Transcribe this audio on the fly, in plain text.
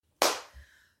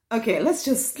Okay, let's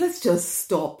just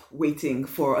stop waiting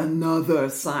for another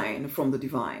sign from the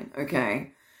divine,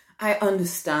 okay? I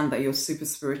understand that you're super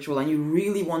spiritual and you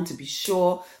really want to be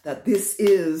sure that this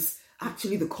is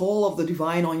actually the call of the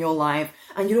divine on your life,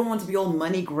 and you don't want to be all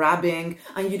money grabbing,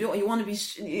 and you want to be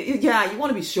you want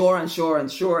to be sure and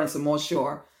some more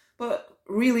sure. But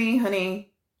really,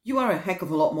 honey, you are a heck of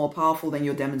a lot more powerful than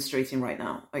you're demonstrating right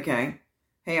now, okay?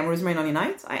 Hey, I'm Rosemary Nonny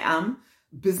Knight. I am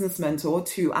business mentor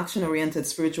to action-oriented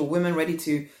spiritual women ready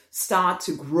to start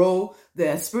to grow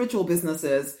their spiritual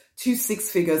businesses to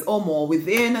 6 figures or more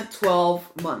within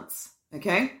 12 months.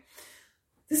 Okay?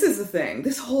 This is the thing.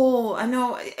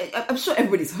 I'm sure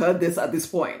everybody's heard this at this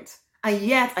point. And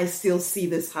yet I still see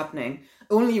this happening.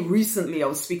 Only recently I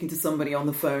was speaking to somebody on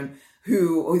the phone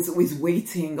who is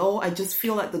waiting. Oh, I just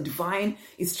feel like the divine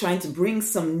is trying to bring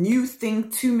some new thing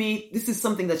to me. This is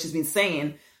something that she's been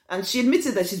saying. And she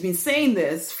admitted that she's been saying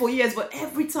this for years, but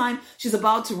every time she's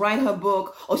about to write her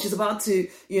book or she's about to,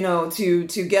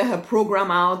 to get her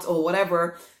program out or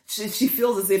whatever, she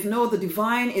feels as if, no, the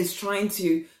divine is trying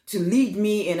to lead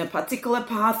me in a particular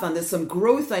path, and there's some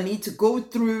growth I need to go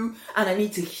through, and I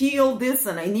need to heal this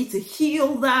and I need to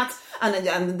heal that.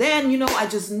 And then, I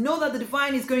just know that the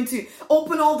divine is going to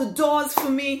open all the doors for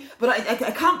me, but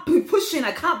I can't be pushing.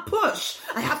 I can't push.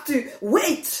 I have to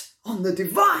wait on the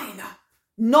divine.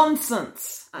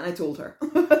 Nonsense. And I told her,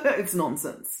 it's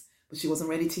nonsense. But she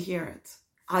wasn't ready to hear it.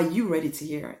 Are you ready to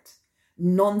hear it?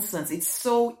 Nonsense. It's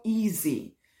so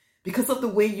easy because of the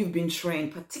way you've been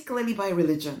trained, particularly by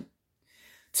religion,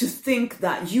 to think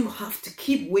that you have to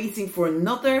keep waiting for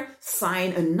another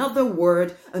sign, another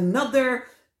word, another,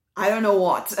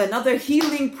 another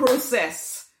healing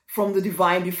process from the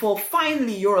divine before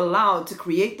finally you're allowed to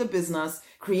create the business,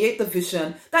 create the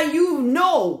vision that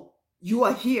you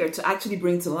are here to actually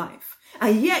bring to life.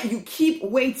 And yet you keep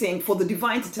waiting for the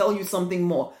divine to tell you something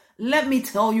more. Let me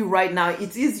tell you right now,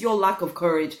 it is your lack of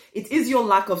courage. It is your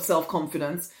lack of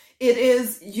self-confidence. It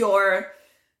is your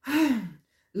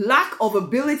lack of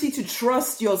ability to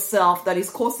trust yourself that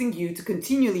is causing you to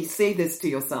continually say this to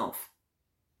yourself.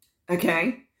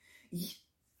 Okay?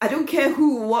 I don't care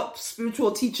what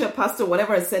spiritual teacher, pastor,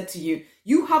 whatever has said to you.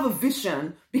 You have a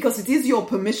vision because it is your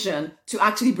permission to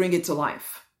actually bring it to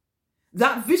life.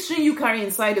 That vision you carry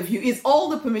inside of you is all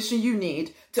the permission you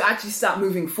need to actually start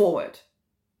moving forward.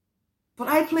 But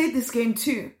I played this game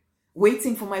too,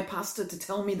 waiting for my pastor to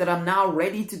tell me that I'm now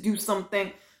ready to do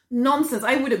something. Nonsense.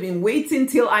 I would have been waiting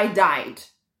till I died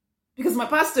because my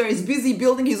pastor is busy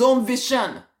building his own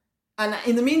vision. And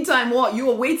in the meantime,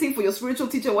 you are waiting for your spiritual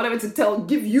teacher, whatever, to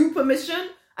give you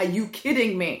permission? Are you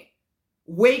kidding me?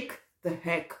 Wake the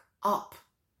heck up.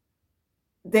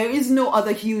 There is no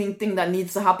other healing thing that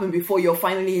needs to happen before you're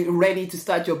finally ready to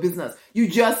start your business. You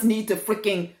just need to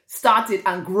freaking start it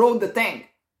and grow the thing.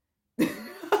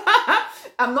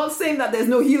 I'm not saying that there's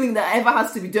no healing that ever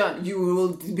has to be done. You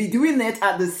will be doing it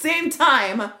at the same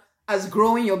time as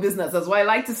growing your business. That's why I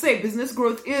like to say business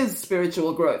growth is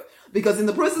spiritual growth. Because in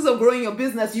the process of growing your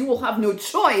business, you will have no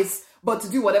choice but to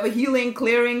do whatever healing,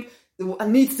 clearing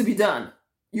needs to be done.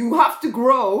 You have to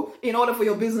grow in order for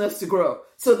your business to grow.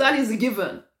 So that is a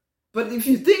given. But if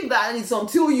you think that it's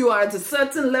until you are at a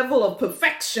certain level of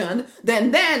perfection,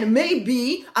 then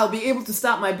maybe I'll be able to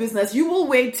start my business. You will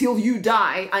wait till you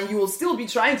die and you will still be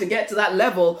trying to get to that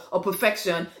level of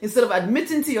perfection instead of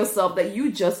admitting to yourself that you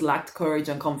just lacked courage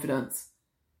and confidence.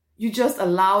 You just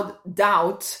allowed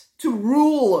doubt to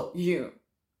rule you.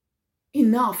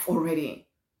 Enough already.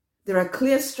 There are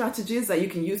clear strategies that you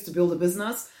can use to build a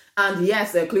business. And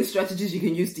yes, there are clear strategies you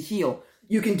can use to heal.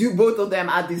 You can do both of them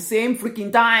at the same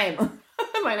freaking time.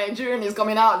 My Nigerian is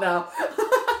coming out now.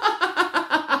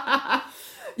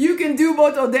 You can do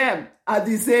both of them at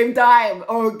the same time,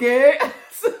 okay?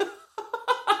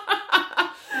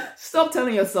 Stop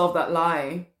telling yourself that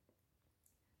lie.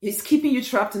 It's keeping you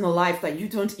trapped in a life that you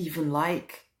don't even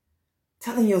like.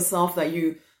 Telling yourself that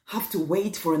you have to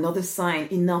wait for another sign.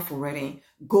 Enough already.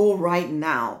 Go right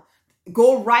now.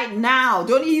 Go right now.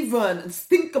 Don't even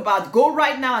think about it. Go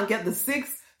right now and get the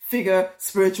 6-figure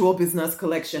spiritual business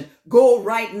collection. Go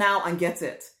right now and get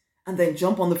it. And then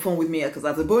jump on the phone with me because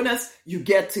as a bonus, you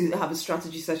get to have a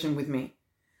strategy session with me.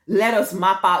 Let us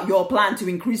map out your plan to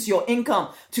increase your income,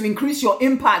 to increase your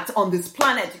impact on this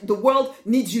planet. The world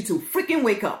needs you to freaking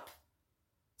wake up.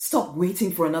 Stop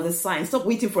waiting for another sign. Stop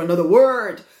waiting for another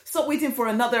word. Stop waiting for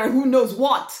another who knows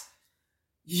what.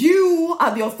 You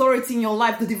are the authority in your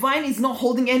life. The divine is not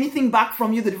holding anything back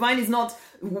from you. The divine is not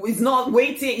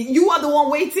waiting. You are the one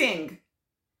waiting.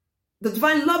 The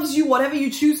divine loves you, whatever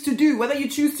you choose to do, whether you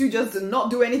choose to just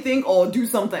not do anything or do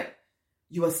something.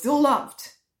 You are still loved.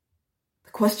 The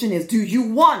The question is, do you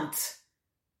want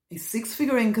a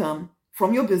 6-figure income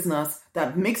from your business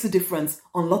that makes a difference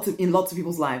in lots of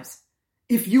people's lives?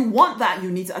 If you want that, you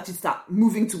need to actually start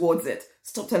moving towards it.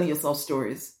 Stop telling yourself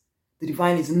stories. The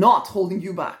divine is not holding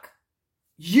you back.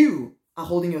 You are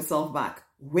holding yourself back.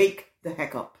 Wake the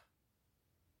heck up.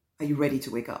 Are you ready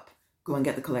to wake up? Go and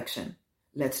get the collection.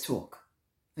 Let's talk.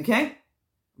 Okay?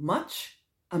 Much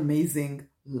amazing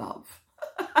love.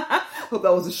 Hope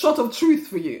that was a shot of truth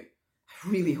for you. I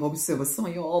really hope so. Some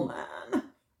of y'all,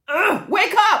 man.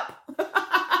 Wake up!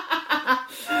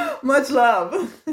 Much love.